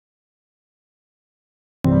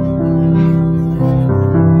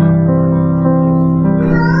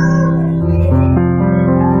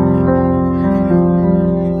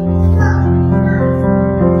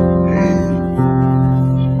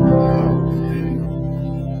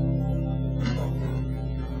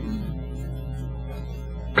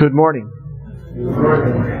Good morning.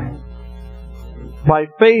 By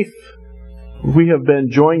faith, we have been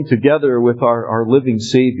joined together with our living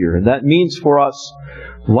Savior, and that means for us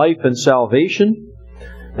life and salvation,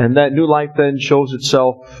 and that new life then shows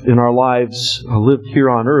itself in our lives lived here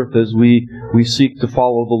on earth as we seek to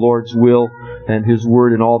follow the Lord's will and His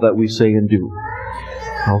Word in all that we say and do.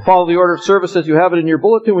 I'll follow the order of service as you have it in your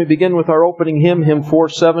bulletin. We begin with our opening hymn, hymn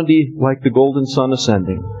 470, Like the Golden Sun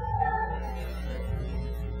Ascending.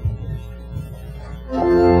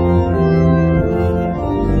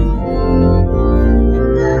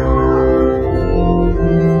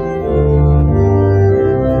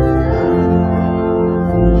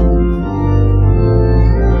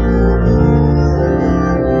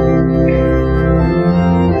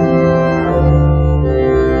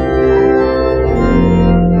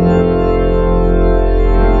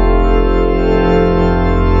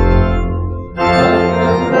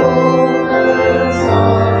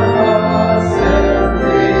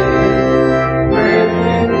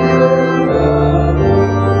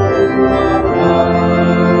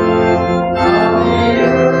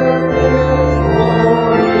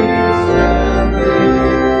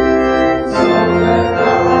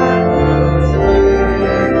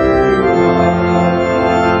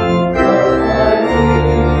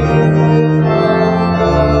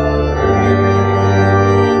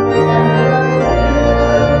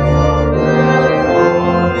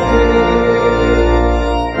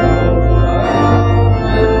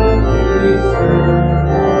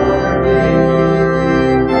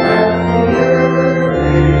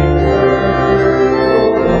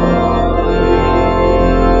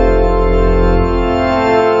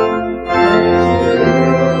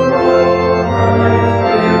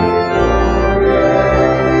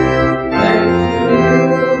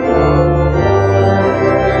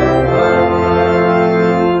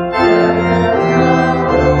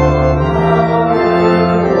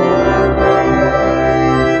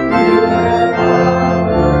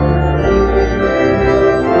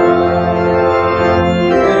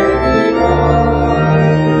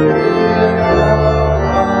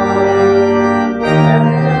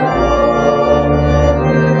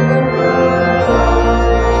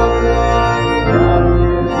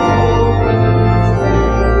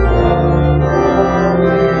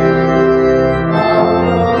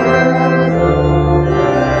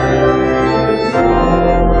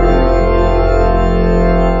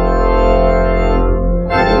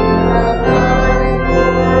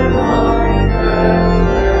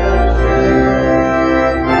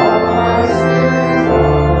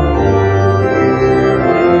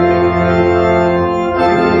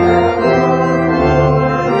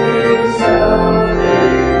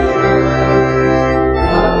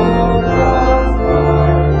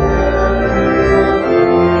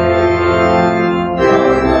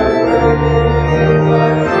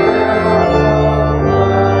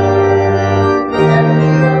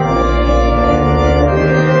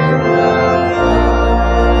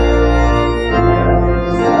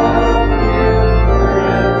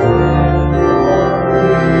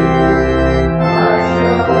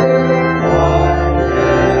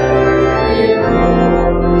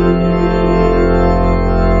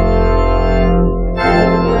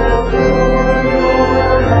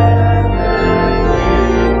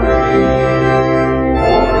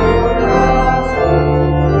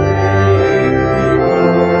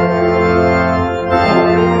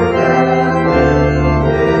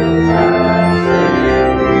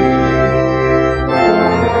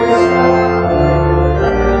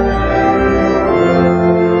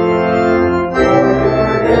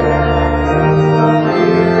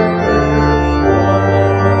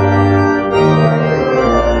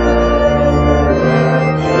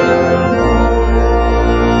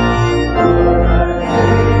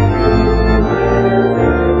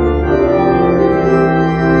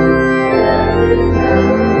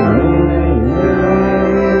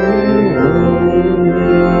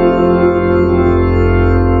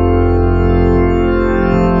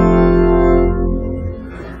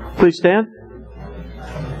 Please stand.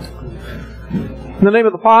 In the name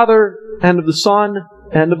of the Father, and of the Son,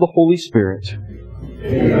 and of the Holy Spirit.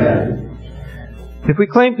 Amen. If we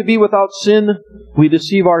claim to be without sin, we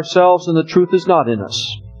deceive ourselves and the truth is not in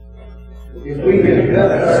us. If we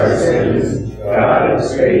confess our sins, God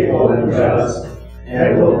is faithful and just,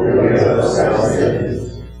 and will forgive us our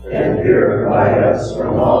sins, and purify us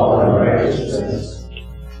from all unrighteousness.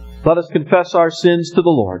 Let us confess our sins to the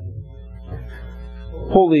Lord.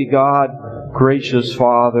 Holy God, gracious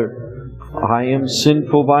Father, I am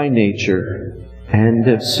sinful by nature, and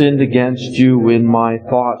have sinned against you in my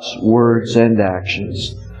thoughts, words, and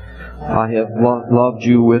actions. I have loved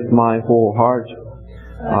you with my whole heart.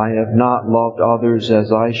 I have not loved others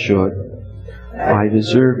as I should. I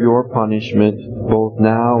deserve your punishment both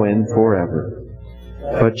now and forever.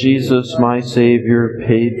 But Jesus, my Savior,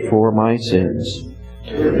 paid for my sins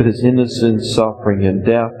with His innocent suffering and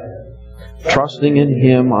death. Trusting in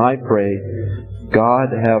Him, I pray, God,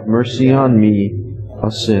 have mercy on me,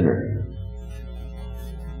 a sinner.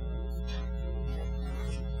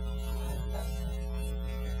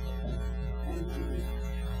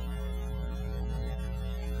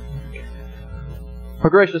 Our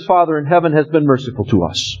gracious Father in heaven has been merciful to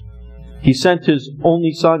us. He sent His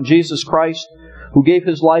only Son, Jesus Christ, who gave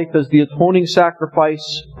His life as the atoning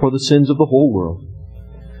sacrifice for the sins of the whole world.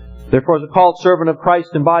 Therefore, as a called servant of Christ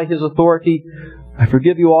and by His authority, I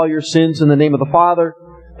forgive you all your sins in the name of the Father,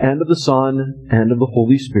 and of the Son, and of the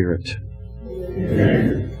Holy Spirit.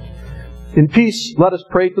 Amen. In peace, let us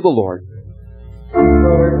pray to the Lord.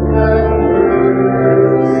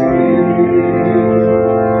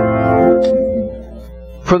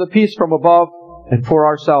 For the peace from above and for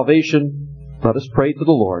our salvation, let us pray to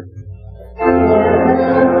the Lord.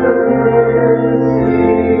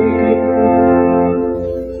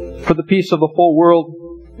 For the peace of the whole world,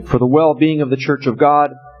 for the well-being of the Church of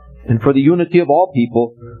God, and for the unity of all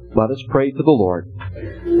people, let us pray to the Lord.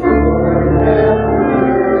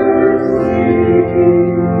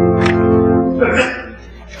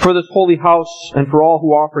 For this holy house and for all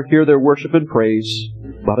who offer here their worship and praise,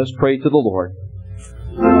 let us pray to the Lord.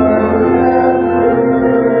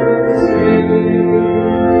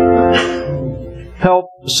 Help,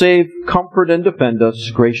 save, comfort, and defend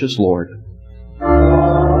us, gracious Lord.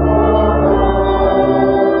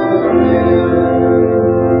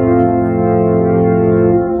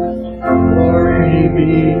 Glory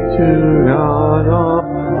be to God of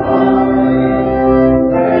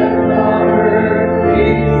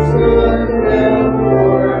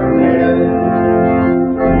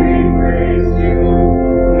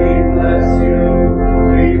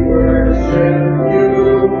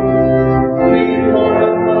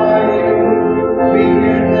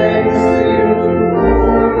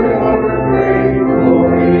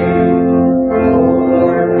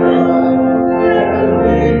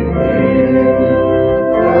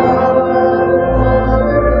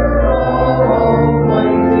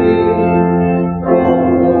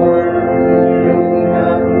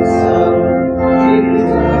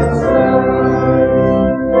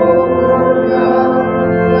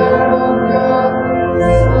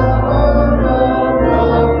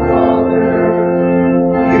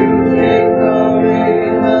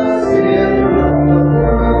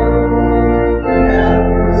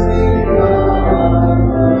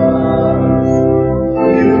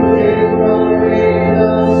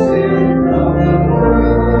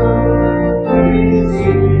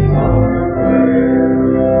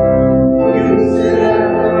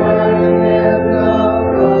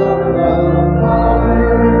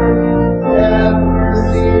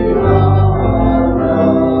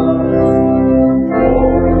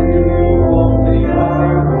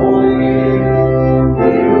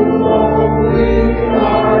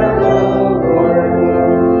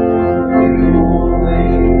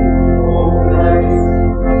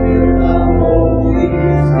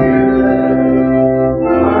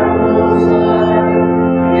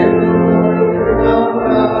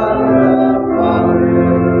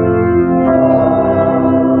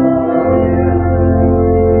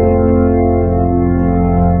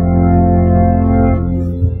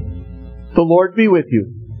The Lord be with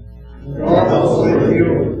you. And also with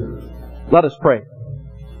you. Let us pray.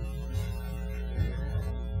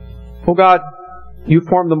 O God, you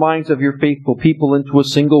form the minds of your faithful people into a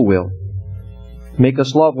single will. Make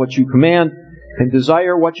us love what you command and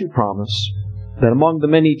desire what you promise, that among the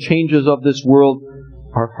many changes of this world,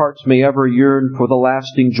 our hearts may ever yearn for the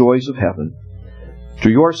lasting joys of heaven.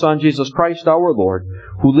 Through your Son, Jesus Christ our Lord,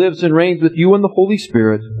 who lives and reigns with you in the Holy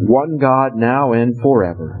Spirit, one God, now and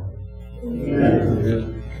forever.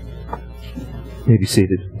 Amen. You may be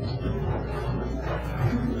seated.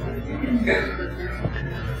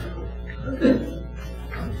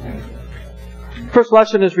 First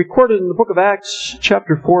lesson is recorded in the book of Acts,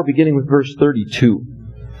 chapter 4, beginning with verse 32.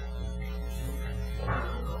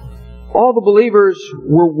 All the believers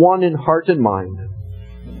were one in heart and mind.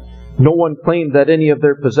 No one claimed that any of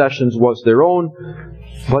their possessions was their own,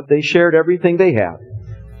 but they shared everything they had.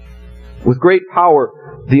 With great power,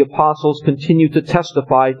 the apostles continued to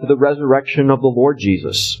testify to the resurrection of the Lord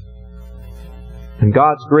Jesus. And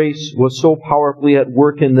God's grace was so powerfully at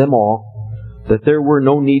work in them all that there were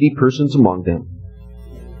no needy persons among them.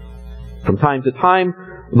 From time to time,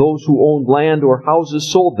 those who owned land or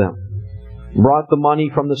houses sold them brought the money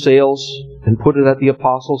from the sales and put it at the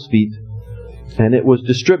apostles' feet, and it was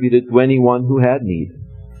distributed to anyone who had need.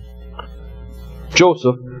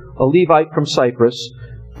 Joseph, a Levite from Cyprus,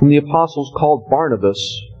 whom the apostles called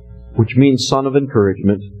Barnabas, which means son of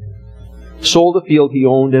encouragement, sold a field he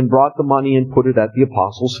owned and brought the money and put it at the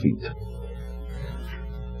apostles' feet.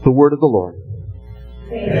 The word of the Lord.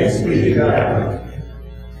 Thanks be to God.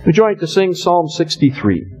 We join to sing Psalm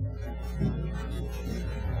 63.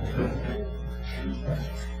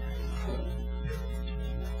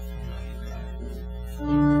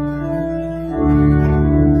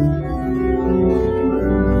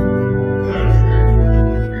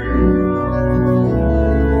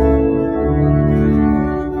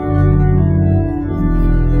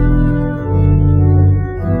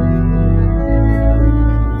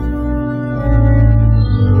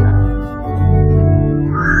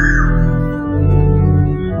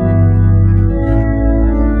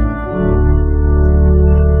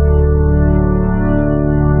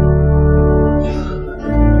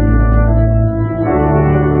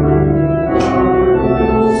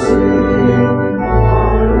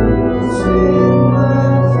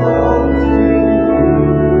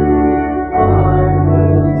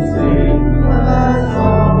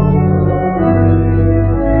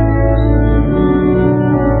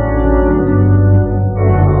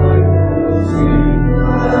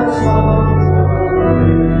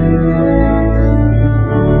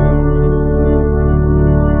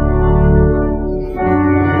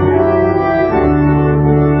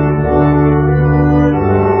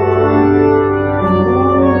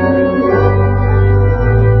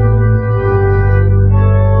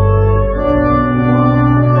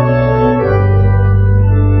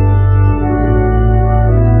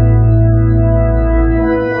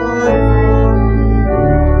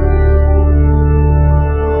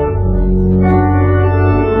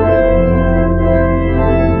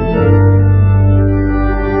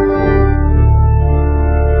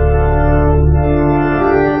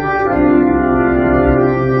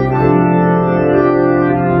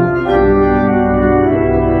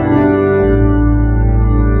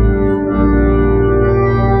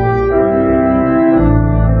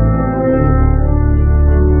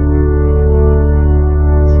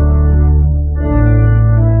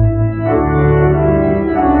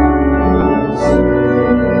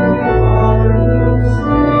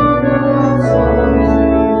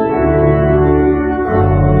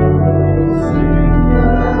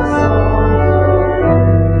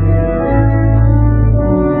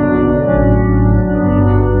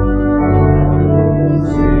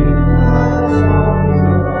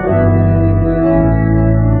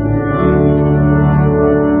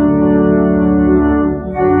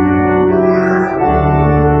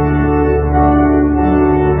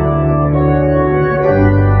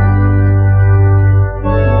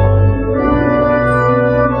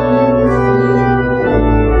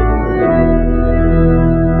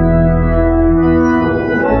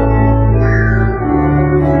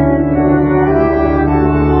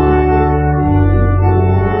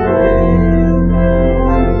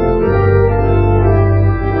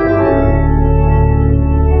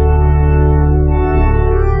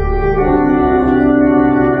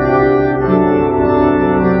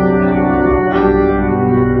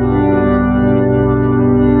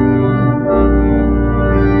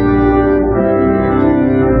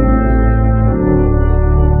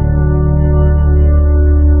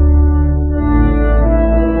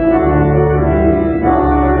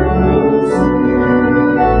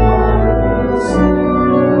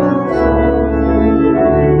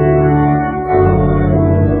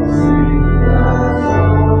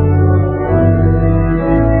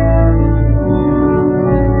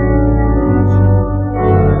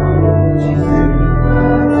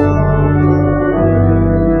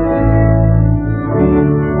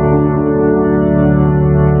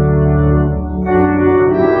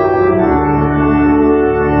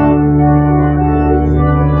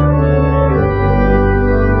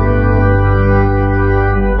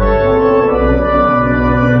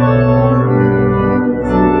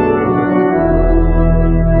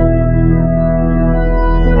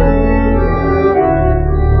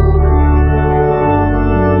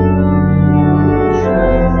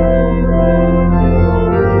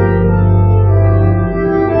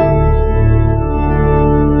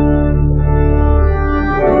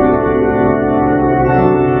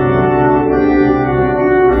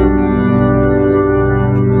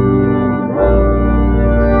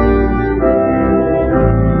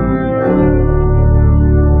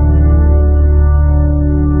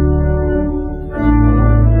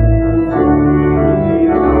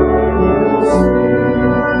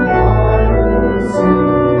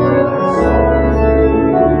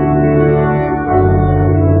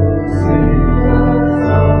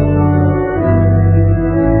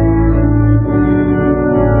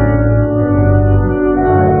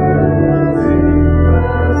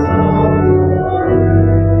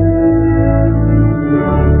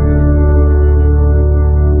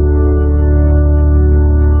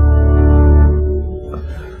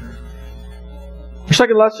 Our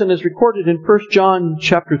second lesson is recorded in 1 John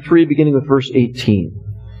chapter 3, beginning with verse 18.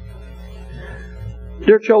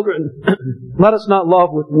 Dear children, let us not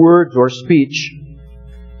love with words or speech,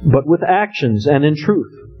 but with actions and in truth.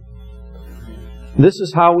 This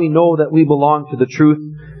is how we know that we belong to the truth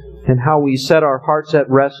and how we set our hearts at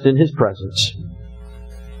rest in His presence.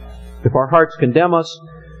 If our hearts condemn us,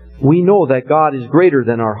 we know that God is greater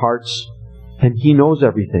than our hearts and He knows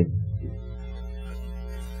everything.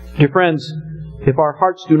 Dear friends, if our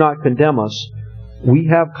hearts do not condemn us, we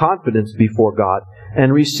have confidence before God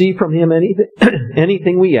and receive from Him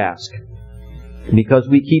anything we ask, because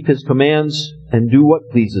we keep His commands and do what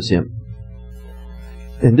pleases Him.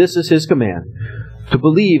 And this is His command, to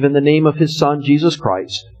believe in the name of His Son, Jesus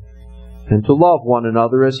Christ, and to love one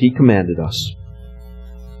another as He commanded us.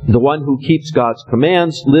 The one who keeps God's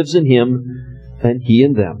commands lives in Him, and He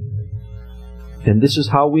in them. And this is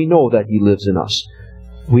how we know that He lives in us.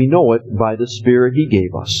 We know it by the Spirit He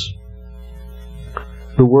gave us.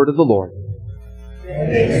 The word of the Lord.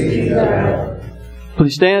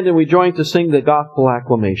 Please stand and we join to sing the Gospel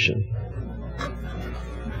Acclamation.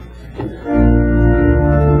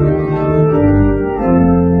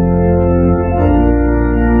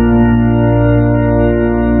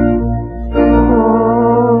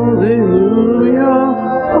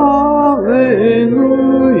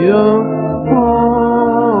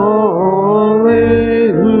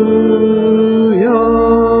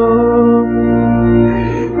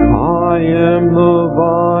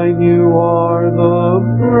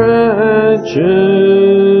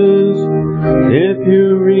 If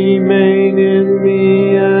you remain in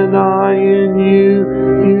me and I in you,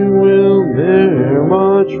 you will bear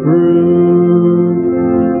much fruit.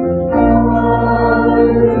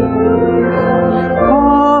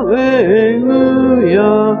 Hallelujah,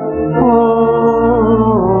 hallelujah.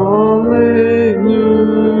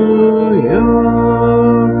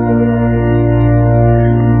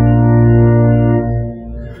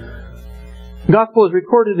 The Gospel is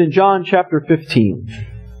recorded in John chapter 15.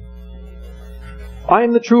 I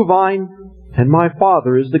am the true vine, and my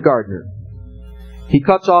Father is the gardener. He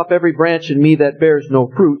cuts off every branch in me that bears no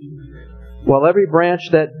fruit, while every branch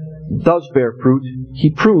that does bear fruit, He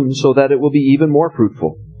prunes so that it will be even more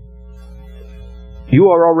fruitful.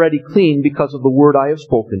 You are already clean because of the word I have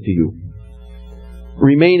spoken to you.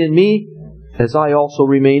 Remain in me, as I also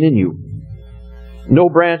remain in you. No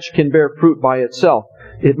branch can bear fruit by itself.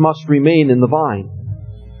 It must remain in the vine.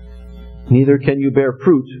 Neither can you bear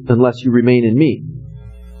fruit unless you remain in me.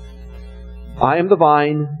 I am the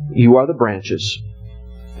vine, you are the branches.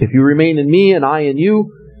 If you remain in me and I in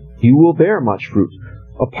you, you will bear much fruit.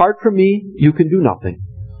 Apart from me, you can do nothing.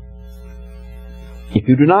 If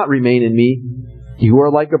you do not remain in me, you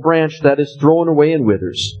are like a branch that is thrown away and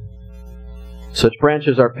withers. Such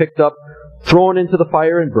branches are picked up, thrown into the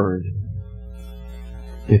fire, and burned.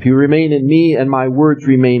 If you remain in me and my words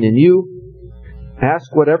remain in you,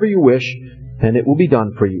 ask whatever you wish, and it will be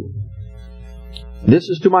done for you. This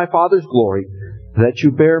is to my Father's glory, that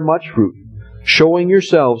you bear much fruit, showing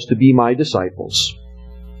yourselves to be my disciples.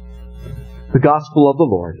 The Gospel of the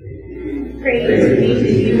Lord. Praise be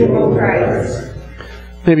to you, O Christ.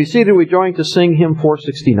 May be seated. We join to sing hymn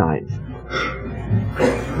 469.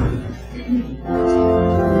 Praise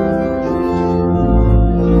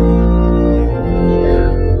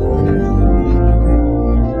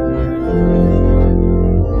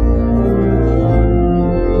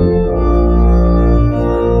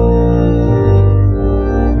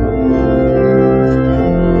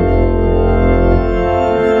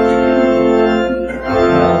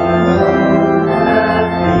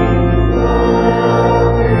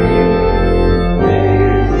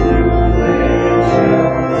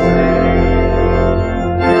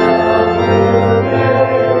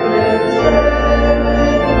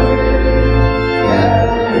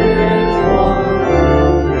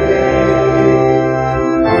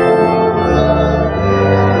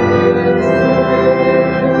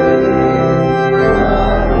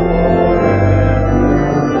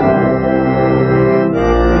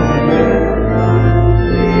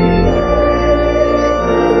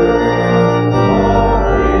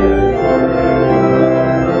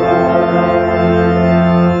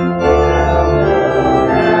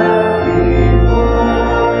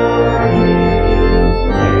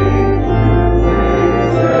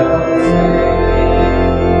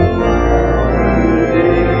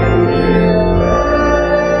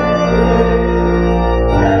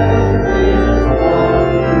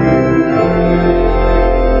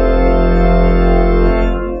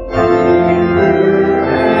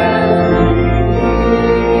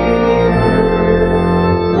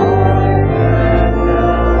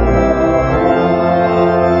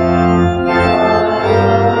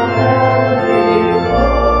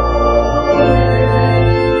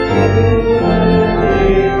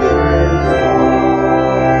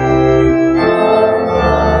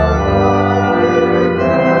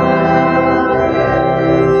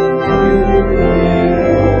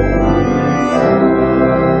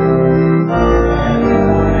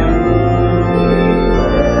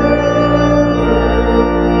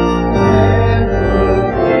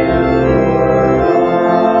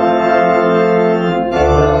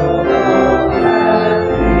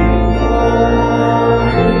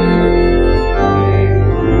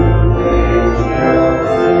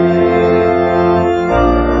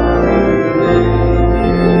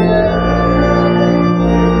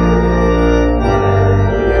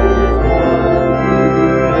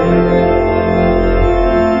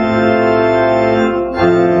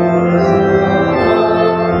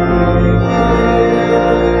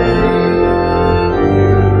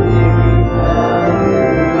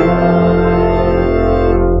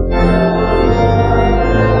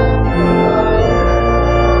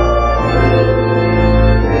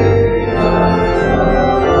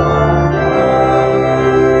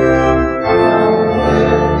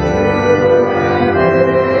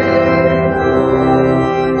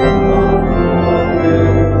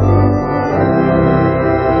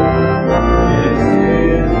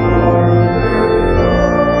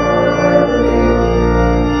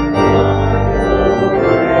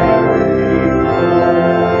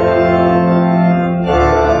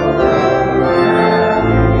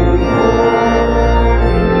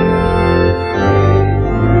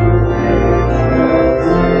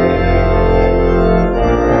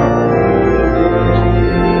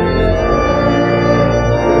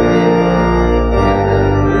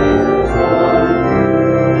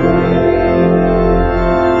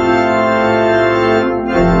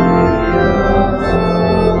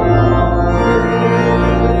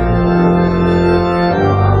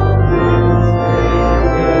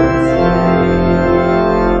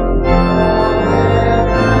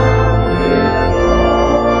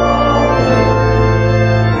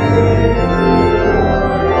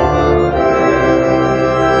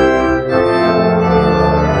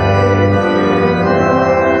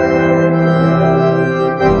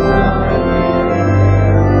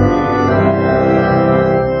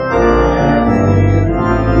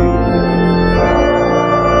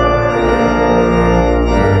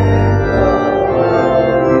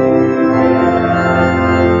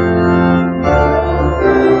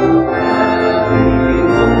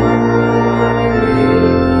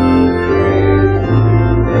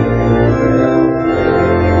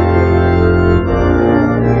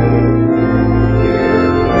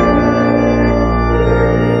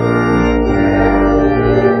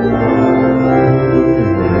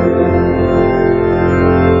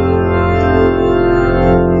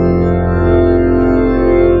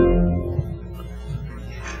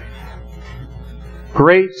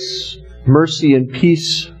Grace, mercy, and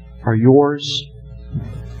peace are yours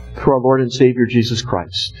through our Lord and Savior Jesus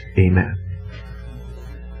Christ. Amen.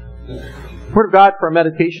 Word of God for our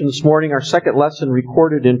meditation this morning, our second lesson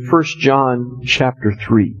recorded in 1 John chapter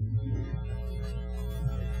 3.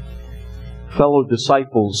 Fellow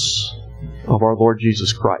disciples of our Lord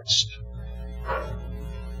Jesus Christ.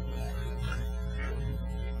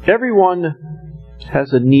 Everyone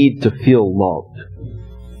has a need to feel loved.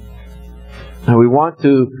 And we want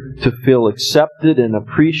to feel accepted and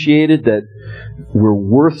appreciated, that we're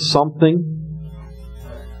worth something.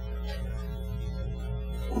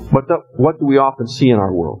 But what do we often see in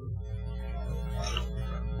our world?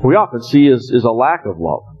 What we often see is a lack of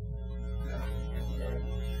love.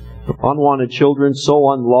 Unwanted children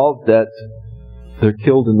so unloved that they're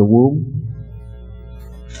killed in the womb.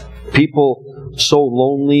 People so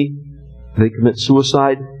lonely they commit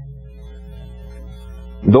suicide.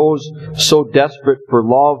 Those so desperate for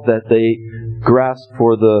love that they grasp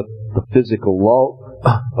for the physical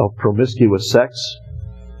love of promiscuous sex.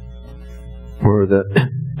 Or the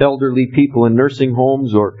elderly people in nursing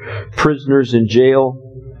homes or prisoners in jail,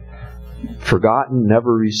 forgotten,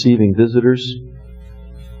 never receiving visitors.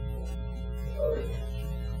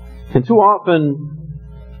 And too often,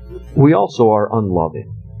 we also are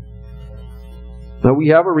unloving. Now, we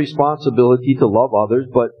have a responsibility to love others,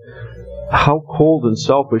 but how cold and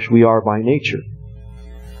selfish we are by nature.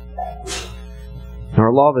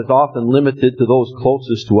 Our love is often limited to those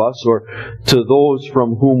closest to us, or to those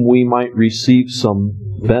from whom we might receive some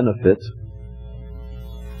benefit.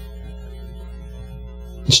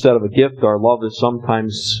 Instead of a gift, our love is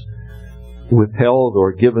sometimes withheld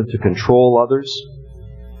or given to control others.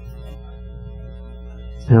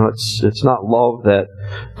 You know, it's not love that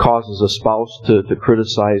causes a spouse to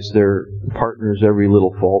criticize their partner's every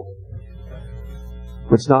little fault.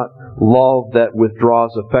 It's not love that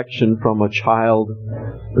withdraws affection from a child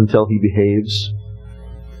until he behaves.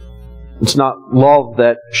 It's not love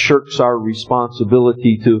that shirks our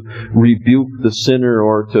responsibility to rebuke the sinner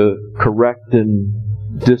or to correct and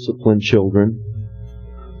discipline children.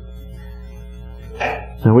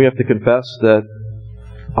 And we have to confess that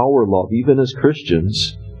our love, even as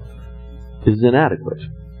Christians, is inadequate.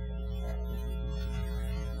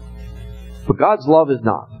 But God's love is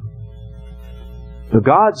not.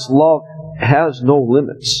 God's love has no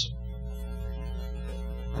limits.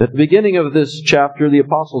 At the beginning of this chapter, the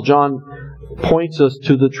Apostle John points us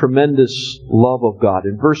to the tremendous love of God.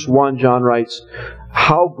 In verse 1, John writes,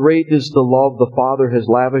 "How great is the love the Father has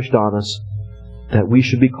lavished on us, that we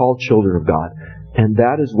should be called children of God." And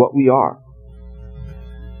that is what we are.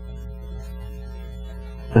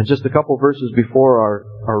 And just a couple verses before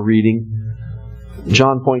our reading,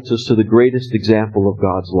 John points us to the greatest example of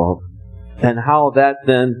God's love, and how that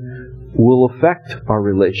then will affect our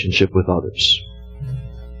relationship with others.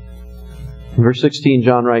 In verse 16,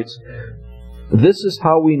 John writes, "This is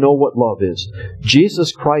how we know what love is.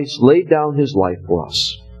 Jesus Christ laid down His life for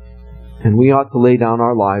us, and we ought to lay down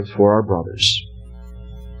our lives for our brothers."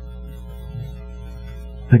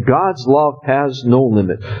 And God's love has no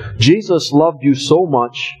limit. Jesus loved you so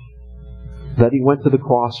much that He went to the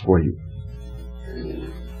cross for you.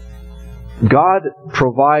 God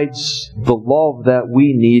provides the love that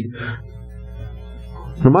we need,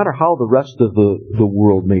 no matter how the rest of the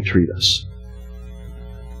world may treat us.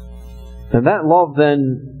 And that love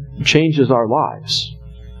then changes our lives.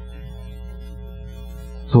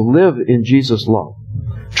 So live in Jesus' love.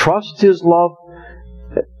 Trust His love,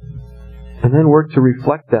 and then work to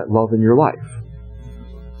reflect that love in your life.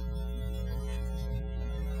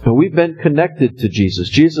 Now, we've been connected to Jesus.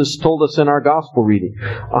 Jesus told us in our gospel reading,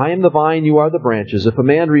 "I am the vine, you are the branches. If a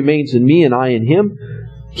man remains in me and I in him,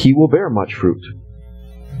 he will bear much fruit."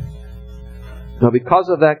 Now, because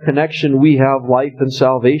of that connection, we have life and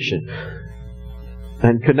salvation.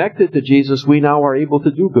 And connected to Jesus, we now are able to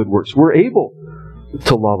do good works. We're able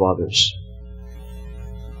to love others.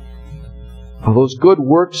 Now, those good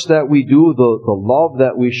works that we do, the love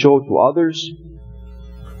that we show to others,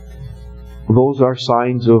 those are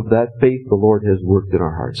signs of that faith the Lord has worked in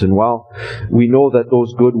our hearts. And while we know that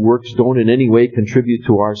those good works don't in any way contribute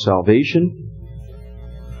to our salvation,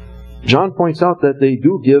 John points out that they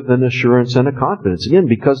do give an assurance and a confidence. Again,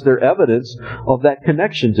 because they're evidence of that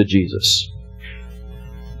connection to Jesus.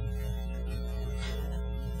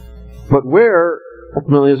 But where,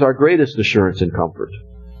 ultimately, is our greatest assurance and comfort?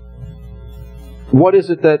 What is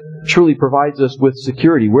it that truly provides us with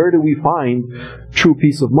security? Where do we find true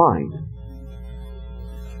peace of mind?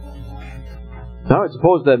 Now, I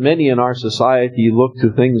suppose that many in our society look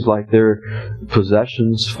to things like their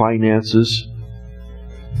possessions, finances,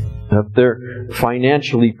 If they're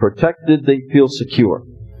financially protected, they feel secure.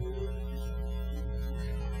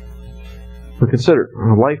 But consider,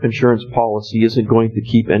 a life insurance policy isn't going to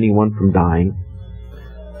keep anyone from dying.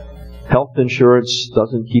 Health insurance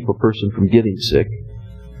doesn't keep a person from getting sick.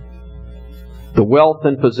 The wealth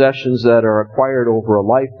and possessions that are acquired over a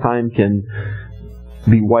lifetime can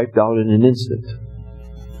be wiped out in an instant.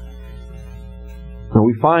 Now,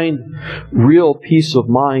 we find real peace of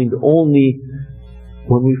mind only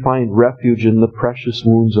when we find refuge in the precious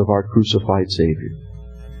wounds of our crucified Savior.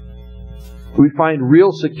 We find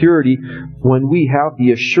real security when we have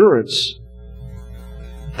the assurance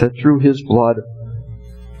that through His blood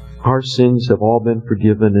our sins have all been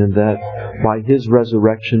forgiven, and that by His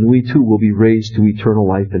resurrection we too will be raised to eternal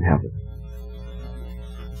life in heaven.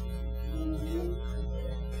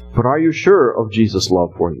 But are you sure of Jesus'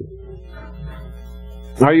 love for you?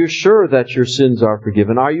 Are you sure that your sins are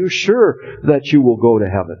forgiven? Are you sure that you will go to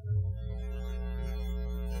heaven?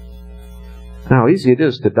 How easy it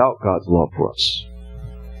is to doubt God's love for us.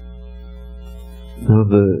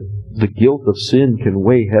 The guilt of sin can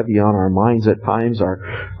weigh heavy on our minds at times.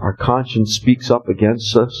 Our conscience speaks up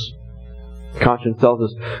against us. Conscience tells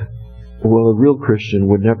us, well, a real Christian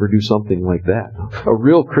would never do something like that. A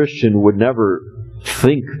real Christian would never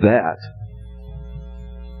think that.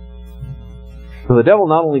 So the devil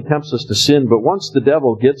not only tempts us to sin, but once the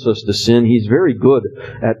devil gets us to sin, he's very good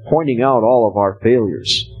at pointing out all of our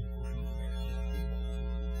failures.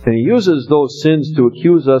 And he uses those sins to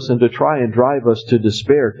accuse us and to try and drive us to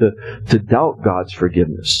despair, to doubt God's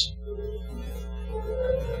forgiveness.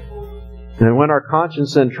 And when our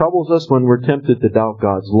conscience then troubles us, when we're tempted to doubt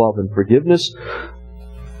God's love and forgiveness,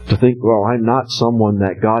 to think, well, I'm not someone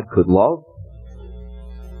that God could love.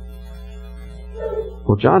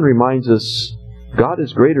 Well, John reminds us, God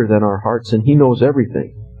is greater than our hearts, and He knows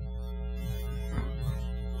everything.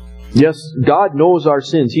 Yes, God knows our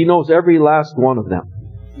sins. He knows every last one of them.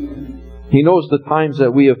 He knows the times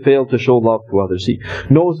that we have failed to show love to others. He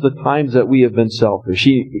knows the times that we have been selfish.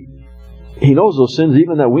 He knows those sins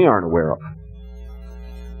even that we aren't aware of.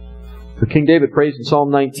 So King David prays in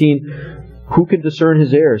Psalm 19, who can discern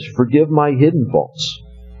his errors? Forgive my hidden faults.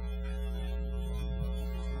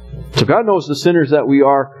 So God knows the sinners that we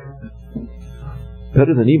are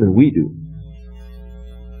better than even we do.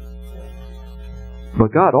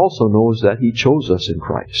 But God also knows that He chose us in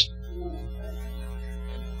Christ.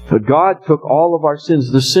 But God took all of our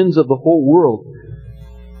sins, the sins of the whole world,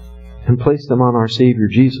 and placed them on our Savior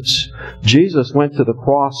Jesus. Jesus went to the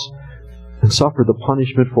cross and suffered the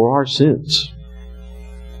punishment for our sins.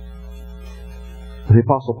 The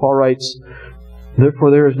Apostle Paul writes, therefore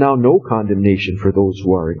there is now no condemnation for those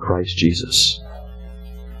who are in Christ Jesus.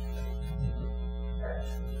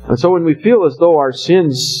 And so when we feel as though our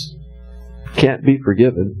sins can't be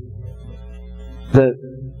forgiven, that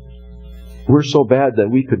we're so bad that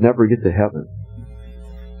we could never get to heaven,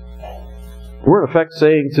 we're in effect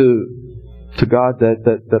saying to God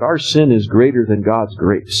that our sin is greater than God's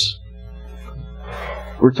grace.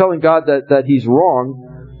 We're telling God that He's wrong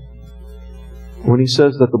when He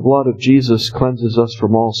says that the blood of Jesus cleanses us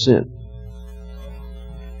from all sin.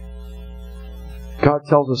 God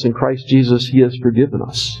tells us in Christ Jesus He has forgiven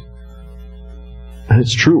us. And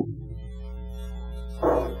it's true.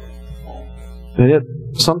 And yet,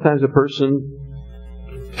 sometimes a person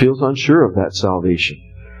feels unsure of that salvation.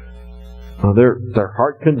 Their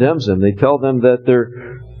heart condemns them. They tell them that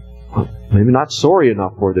they're maybe not sorry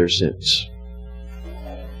enough for their sins.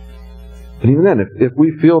 And even then, if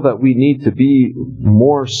we feel that we need to be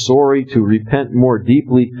more sorry, to repent more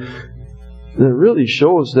deeply, then it really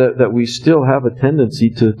shows that we still have a tendency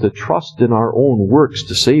to trust in our own works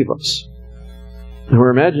to save us. And we're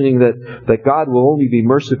imagining that God will only be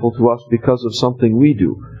merciful to us because of something we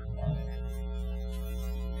do.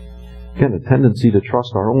 Again, a tendency to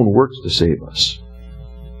trust our own works to save us.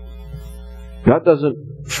 God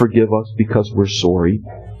doesn't forgive us because we're sorry.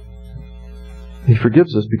 He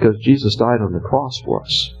forgives us because Jesus died on the cross for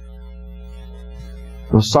us.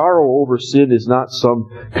 Now, sorrow over sin is not some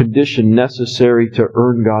condition necessary to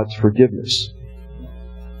earn God's forgiveness.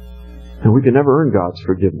 And we can never earn God's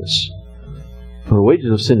forgiveness. For the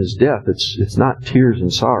wages of sin is death. It's not tears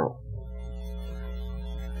and sorrow.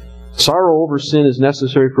 Sorrow over sin is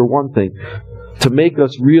necessary for one thing, to make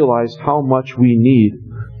us realize how much we need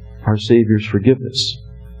our Savior's forgiveness.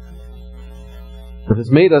 If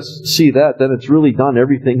it's made us see that, then it's really done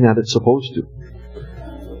everything that it's supposed to.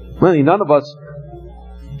 Really, none of us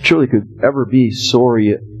truly could ever be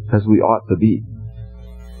sorry as we ought to be.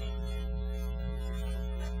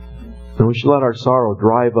 And we should let our sorrow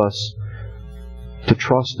drive us to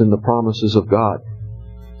trust in the promises of God.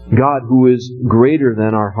 God who is greater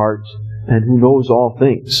than our heart and who knows all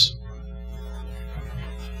things.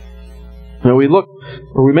 Now we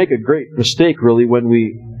make a great mistake really when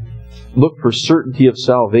we look for certainty of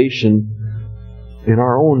salvation in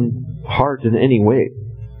our own heart in any way.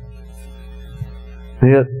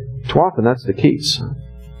 And yet, too often that's the case.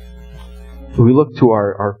 We look to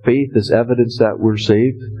our faith as evidence that we're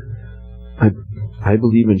saved. I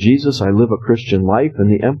believe in Jesus, I live a Christian life,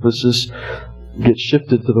 and the emphasis gets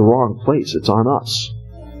shifted to the wrong place. It's on us.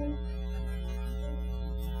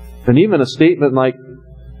 And even a statement like,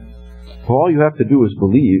 well, all you have to do is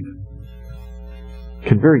believe,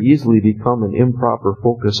 can very easily become an improper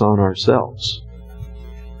focus on ourselves.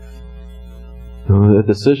 A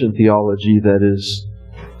decision theology that is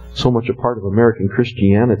so much a part of American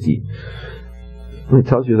Christianity. It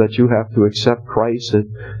tells you that you have to accept Christ. It,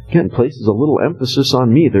 again, places a little emphasis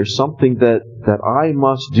on me. There's something that I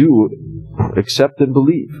must do, accept and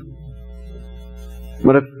believe.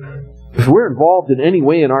 But if we're involved in any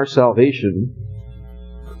way in our salvation,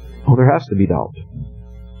 well, there has to be doubt.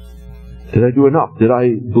 Did I do enough? Did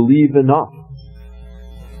I believe enough?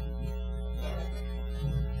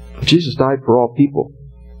 Jesus died for all people.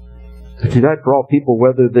 He died for all people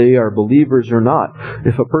whether they are believers or not.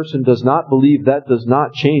 If a person does not believe, that does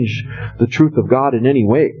not change the truth of God in any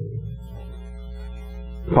way.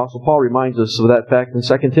 Apostle Paul reminds us of that fact in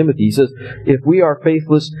 2 Timothy. He says, if we are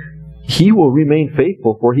faithless, he will remain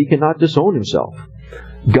faithful, for he cannot disown himself.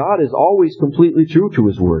 God is always completely true to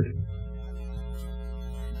his word.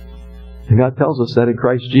 And God tells us that in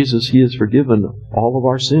Christ Jesus he has forgiven all of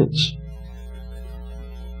our sins.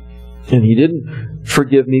 And he didn't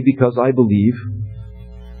forgive me because I believe.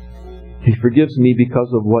 He forgives me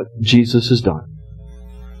because of what Jesus has done.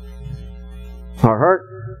 Our heart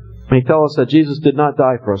may tell us that Jesus did not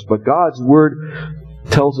die for us, but God's Word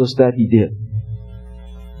tells us that He did.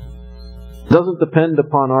 It doesn't depend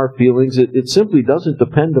upon our feelings. It simply doesn't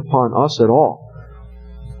depend upon us at all.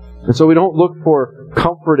 And so we don't look for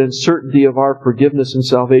comfort and certainty of our forgiveness and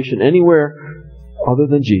salvation anywhere other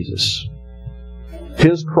than Jesus.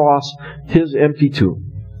 His cross, His empty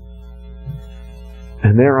tomb.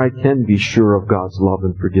 And there I can be sure of God's love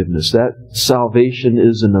and forgiveness. That salvation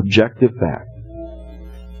is an objective fact.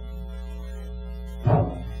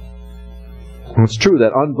 And it's true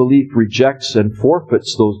that unbelief rejects and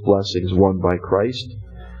forfeits those blessings won by Christ.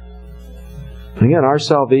 And again, our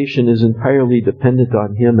salvation is entirely dependent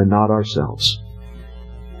on Him and not ourselves.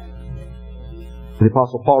 The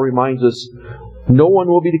Apostle Paul reminds us, no one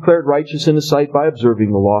will be declared righteous in His sight by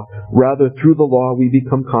observing the law. Rather, through the law we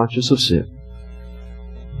become conscious of sin.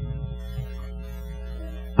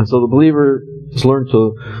 And so the believer has learned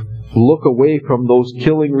to look away from those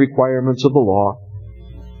killing requirements of the law.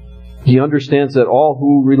 He understands that all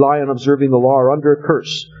who rely on observing the law are under a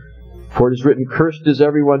curse. For it is written, cursed is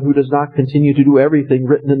everyone who does not continue to do everything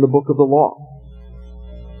written in the book of the law.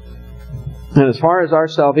 And as far as our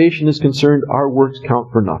salvation is concerned, our works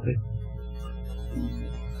count for nothing.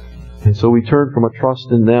 And so we turn from a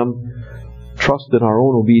trust in them, trust in our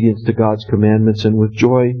own obedience to God's commandments, and with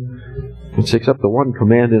joy, let's accept the one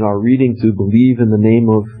command in our reading to believe in the name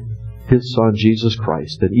of His Son, Jesus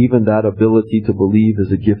Christ. And even that ability to believe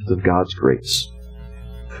is a gift of God's grace.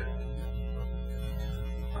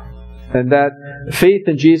 And that faith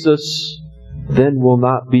in Jesus then will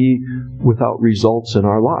not be without results in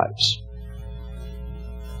our lives.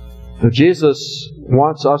 Now, Jesus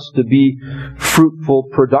wants us to be fruitful,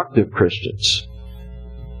 productive Christians.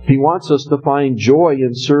 He wants us to find joy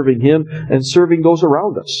in serving Him and serving those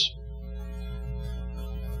around us.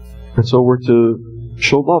 And so we're to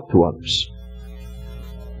show love to others.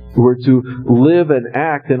 We're to live and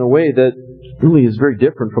act in a way that really is very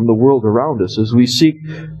different from the world around us as we seek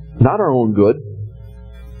not our own good,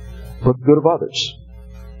 but the good of others.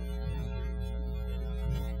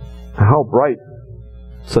 How bright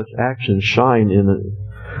such actions shine in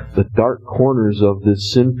the dark corners of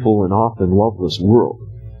this sinful and often loveless world.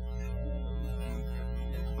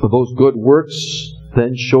 For those good works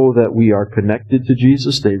then show that we are connected to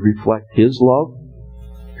Jesus. They reflect His love.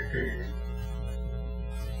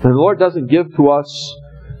 And the Lord doesn't give to us,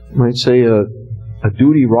 you might say, a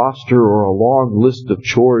duty roster or a long list of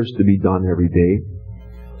chores to be done every day.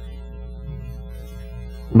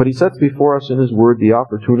 But He sets before us in His Word the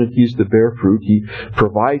opportunities to bear fruit. He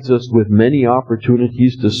provides us with many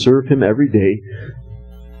opportunities to serve Him every day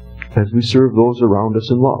as we serve those around us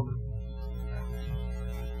in love.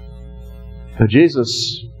 Now,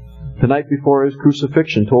 Jesus, the night before His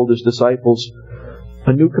crucifixion, told His disciples,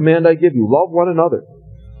 "A new command I give you, love one another.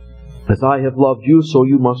 As I have loved you, so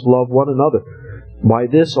you must love one another. By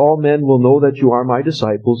this all men will know that you are my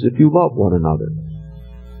disciples if you love one another.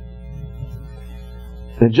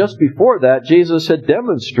 And just before that, Jesus had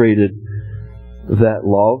demonstrated that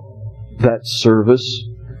love, that service,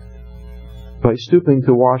 by stooping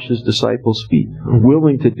to wash His disciples' feet,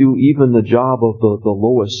 willing to do even the job of the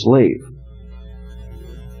lowest slave.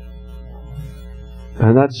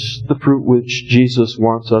 And that's the fruit which Jesus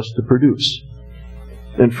wants us to produce.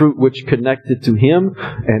 And fruit which, connected to Him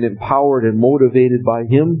and empowered and motivated by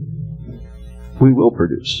Him, we will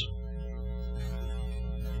produce.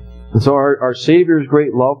 And so our Savior's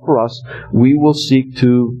great love for us, we will seek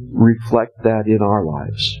to reflect that in our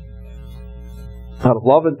lives. Out of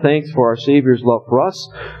love and thanks for our Savior's love for us,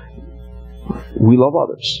 we love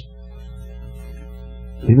others.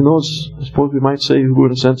 Even those, I suppose we might say, who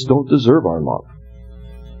in a sense don't deserve our love.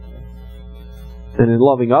 And in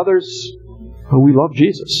loving others, we love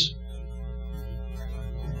Jesus.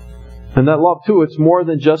 And that love, too, it's more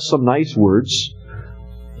than just some nice words.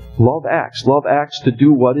 Love acts. Love acts to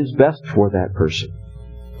do what is best for that person.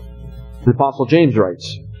 The Apostle James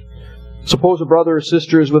writes, suppose a brother or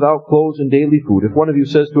sister is without clothes and daily food. If one of you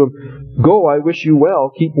says to him, go, I wish you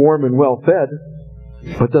well, keep warm and well fed,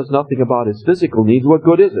 but does nothing about his physical needs, what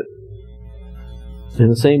good is it? In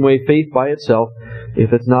the same way, faith by itself,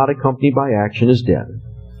 if it's not accompanied by action, is dead.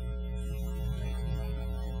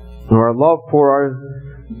 Our love for our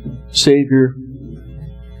Savior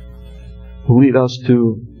will lead us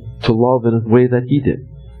to love in a way that He did.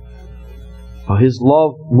 His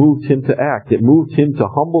love moved Him to act. It moved Him to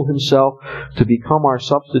humble Himself, to become our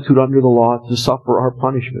substitute under the law, to suffer our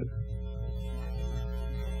punishment.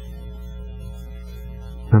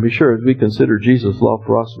 Now be sure, as we consider Jesus' love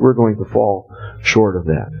for us, we're going to fall short of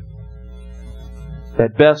that.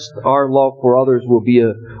 At best, our love for others will be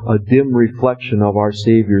a dim reflection of our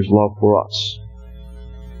Savior's love for us.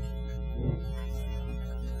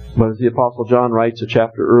 But as the Apostle John writes a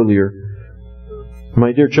chapter earlier,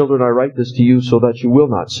 my dear children, I write this to you so that you will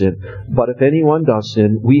not sin. But if anyone does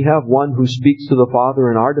sin, we have one who speaks to the Father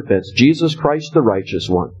in our defense, Jesus Christ the righteous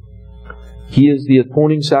one. He is the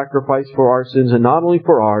atoning sacrifice for our sins, and not only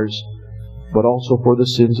for ours, but also for the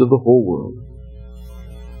sins of the whole world.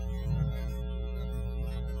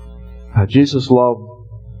 Jesus' love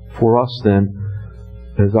for us, then,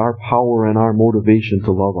 is our power and our motivation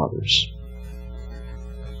to love others.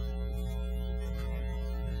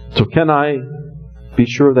 So can I be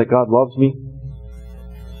sure that God loves me?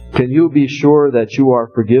 Can you be sure that you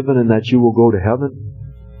are forgiven and that you will go to heaven?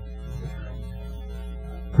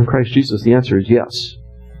 In Christ Jesus, the answer is yes.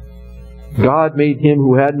 God made Him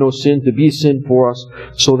who had no sin to be sin for us,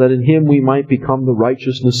 so that in Him we might become the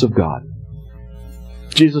righteousness of God.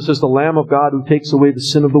 Jesus is the Lamb of God who takes away the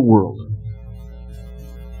sin of the world.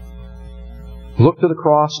 Look to the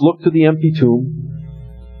cross, look to the empty tomb.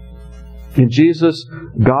 In Jesus,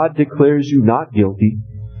 God declares you not guilty.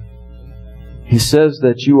 He says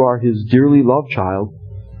that you are His dearly loved child.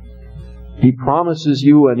 He promises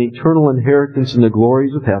you an eternal inheritance in the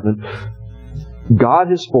glories of heaven. God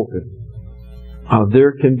has spoken.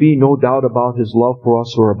 There can be no doubt about His love for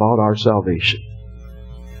us or about our salvation.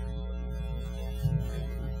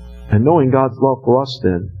 And knowing God's love for us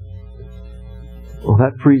then, well,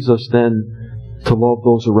 that frees us then to love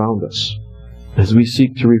those around us, as we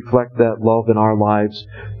seek to reflect that love in our lives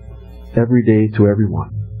every day to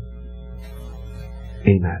everyone.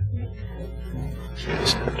 Amen.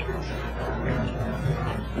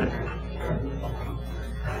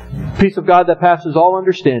 Peace of God that passes all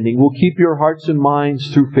understanding will keep your hearts and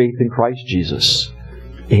minds through faith in Christ Jesus.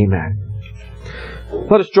 Amen.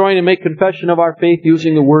 Let us join and make confession of our faith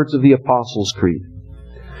using the words of the Apostles' Creed.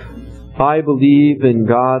 I believe in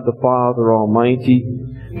God the Father Almighty,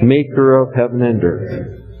 Maker of heaven and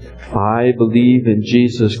earth. I believe in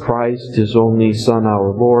Jesus Christ, His only Son,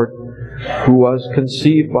 our Lord, who was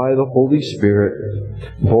conceived by the Holy Spirit,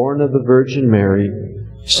 born of the Virgin Mary,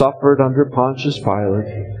 suffered under Pontius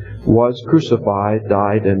Pilate, was crucified,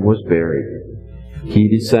 died, and was buried. He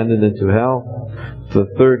descended into hell. The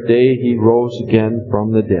third day He rose again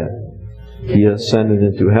from the dead. He ascended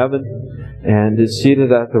into heaven and is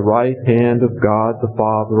seated at the right hand of God the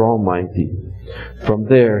Father Almighty. From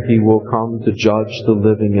there He will come to judge the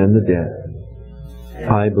living and the dead.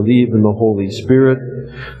 I believe in the Holy Spirit,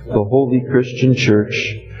 the holy Christian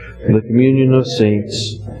Church, the communion of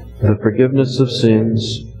saints, the forgiveness of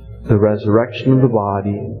sins, the resurrection of the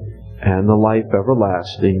body, and the life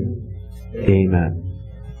everlasting. Amen.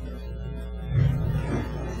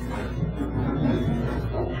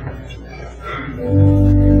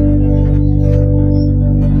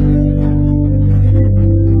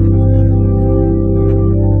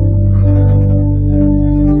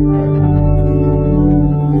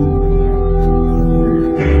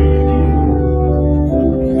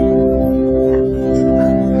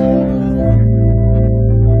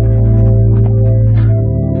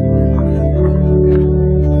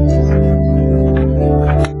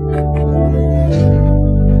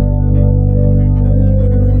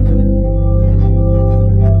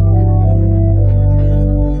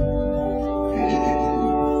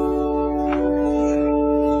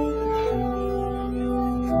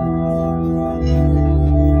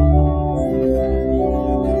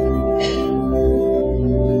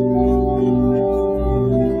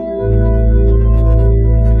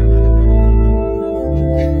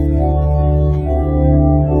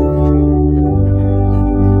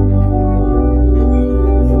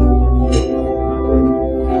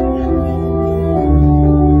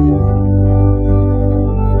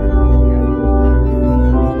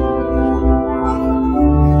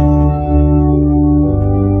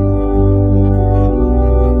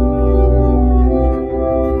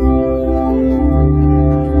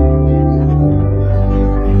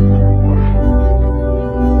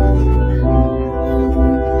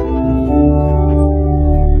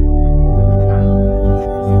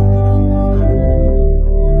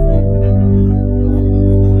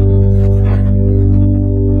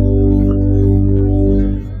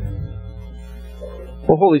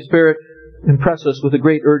 O Holy Spirit, impress us with the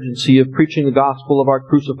great urgency of preaching the gospel of our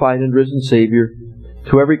crucified and risen Savior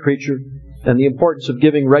to every creature, and the importance of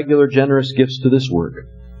giving regular generous gifts to this work.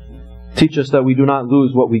 Teach us that we do not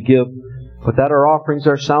lose what we give, but that our offerings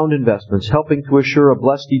are sound investments, helping to assure a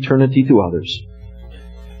blessed eternity to others.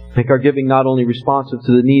 Make our giving not only responsive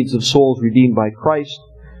to the needs of souls redeemed by Christ,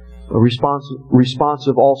 but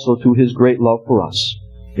responsive also to His great love for us.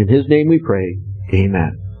 In His name we pray.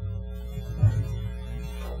 Amen.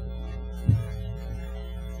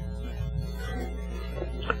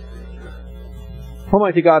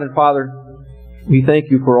 Almighty God and Father, we thank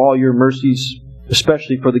You for all Your mercies,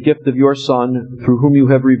 especially for the gift of Your Son, through whom You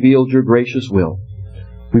have revealed Your gracious will.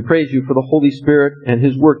 We praise You for the Holy Spirit and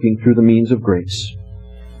His working through the means of grace.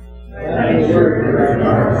 And His work in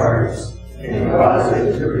our hearts, and cause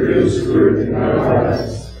it to produce fruit in our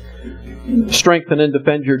lives. Strengthen and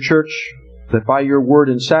defend Your church, that by Your word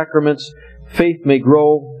and sacraments, faith may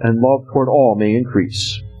grow and love toward all may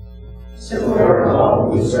increase. Support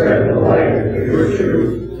all who spread the light of Your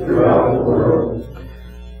truth throughout the world.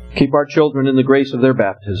 Keep our children in the grace of their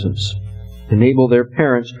baptisms. Enable their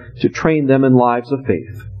parents to train them in lives of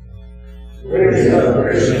faith. Raise up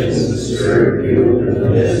Christians to serve You in the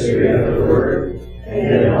mystery of the Word,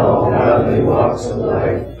 and in all godly walks of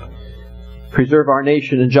life. Preserve our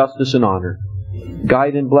nation in justice and honor.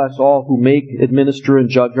 Guide and bless all who make, administer, and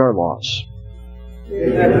judge our laws.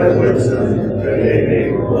 Give them wisdom that they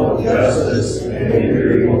may promote justice and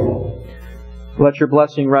endure evil. Let Your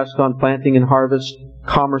blessing rest on planting and harvest,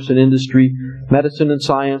 commerce and industry, medicine and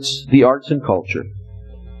science, the arts and culture.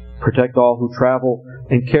 Protect all who travel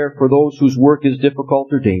and care for those whose work is difficult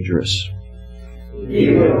or dangerous.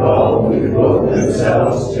 Be with all who devote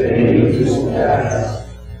themselves to any useful task.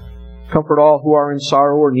 Comfort all who are in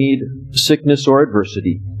sorrow or need, sickness or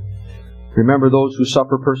adversity. Remember those who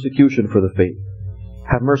suffer persecution for the faith.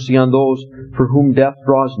 Have mercy on those for whom death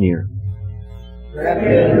draws near. Wrap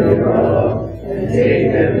them in Your love, and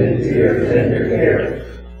take them into Your tender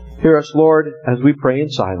care. Hear us, Lord, as we pray in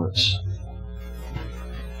silence.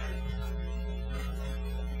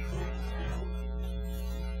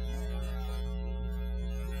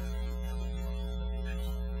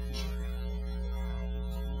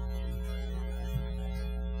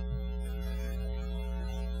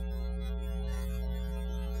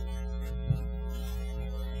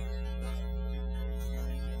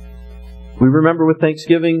 We remember with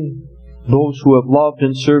thanksgiving those who have loved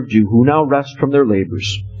and served You, who now rest from their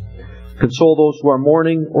labors. Console those who are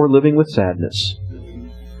mourning or living with sadness.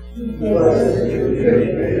 Bless us Your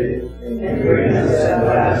faith, and bring us at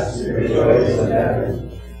last to rejoice in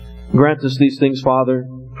heaven. Grant us these things, Father,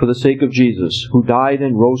 for the sake of Jesus, who died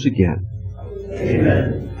and rose again.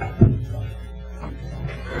 Amen.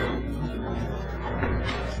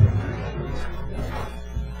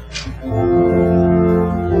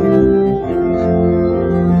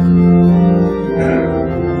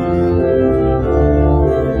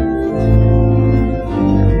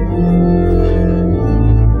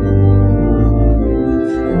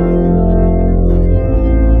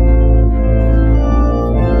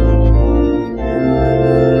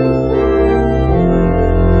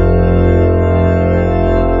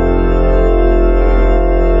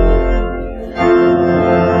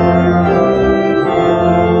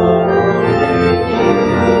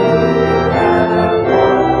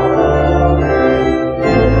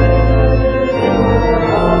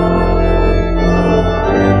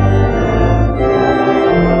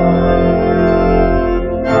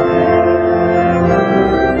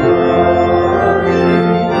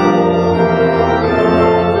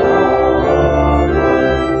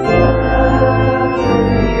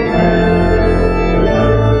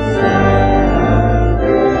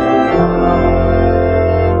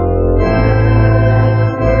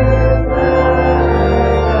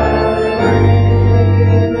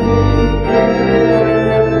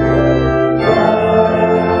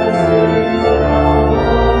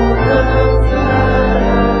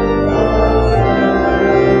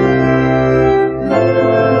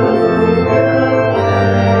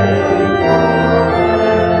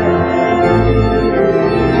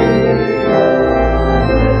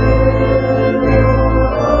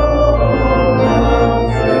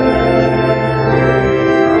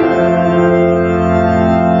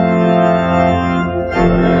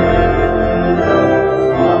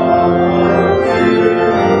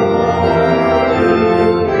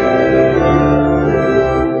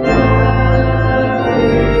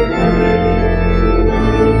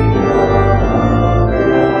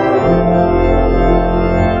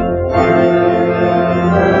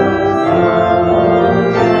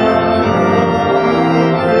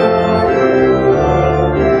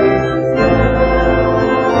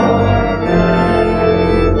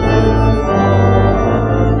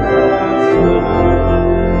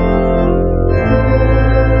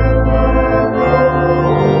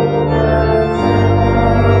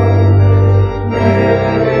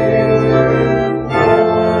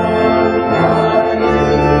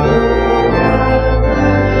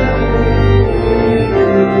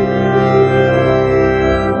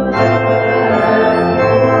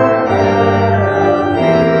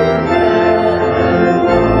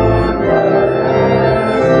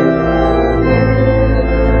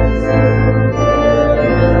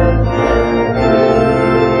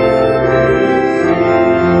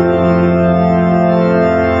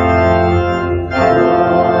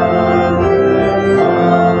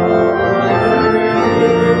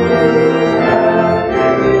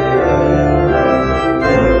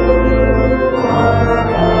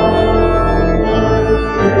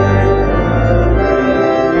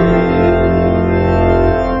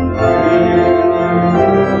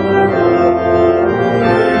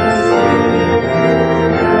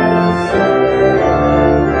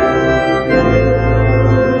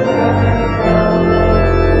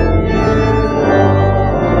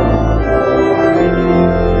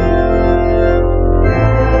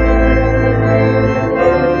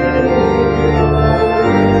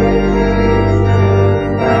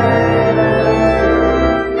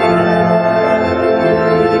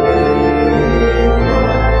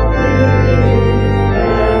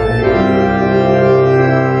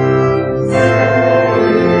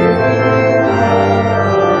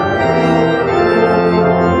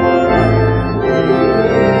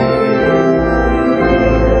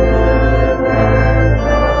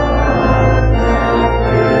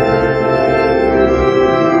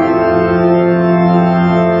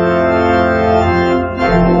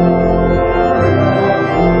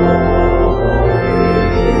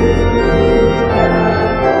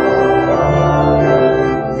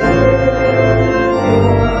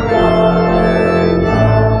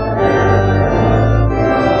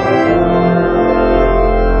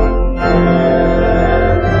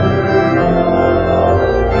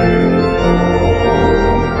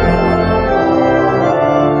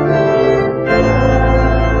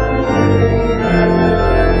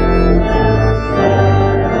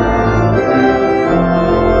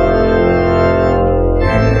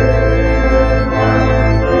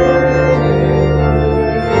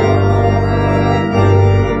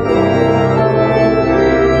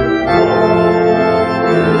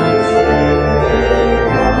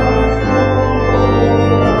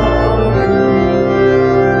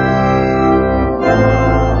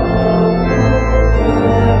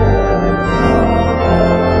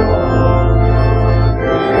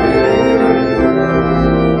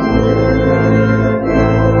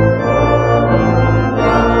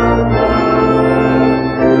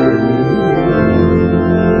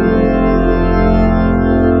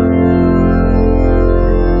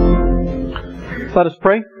 Let us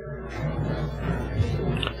pray.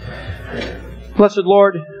 Blessed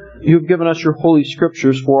Lord, you have given us your holy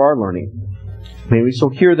scriptures for our learning. May we so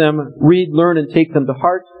hear them, read, learn, and take them to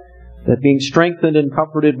heart, that being strengthened and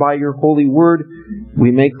comforted by your holy word,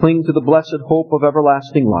 we may cling to the blessed hope of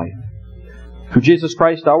everlasting life. Through Jesus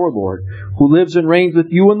Christ our Lord, who lives and reigns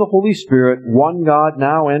with you in the Holy Spirit, one God,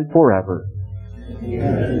 now and forever.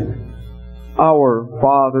 Amen. Our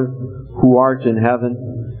Father, who art in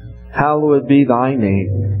heaven, hallowed be thy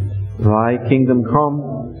name. Thy kingdom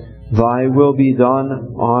come, thy will be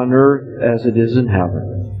done on earth as it is in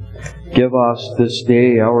heaven. Give us this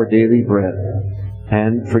day our daily bread,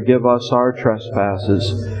 and forgive us our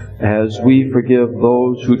trespasses, as we forgive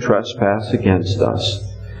those who trespass against us.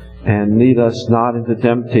 And lead us not into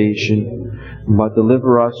temptation, but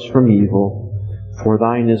deliver us from evil. For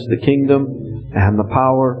thine is the kingdom, and the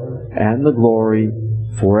power, and the glory,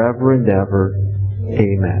 forever and ever.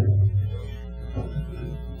 Amen.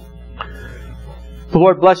 The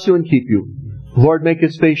Lord bless you and keep you. The Lord make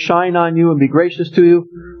His face shine on you and be gracious to you.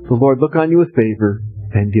 The Lord look on you with favor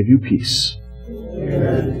and give you peace.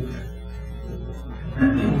 Amen.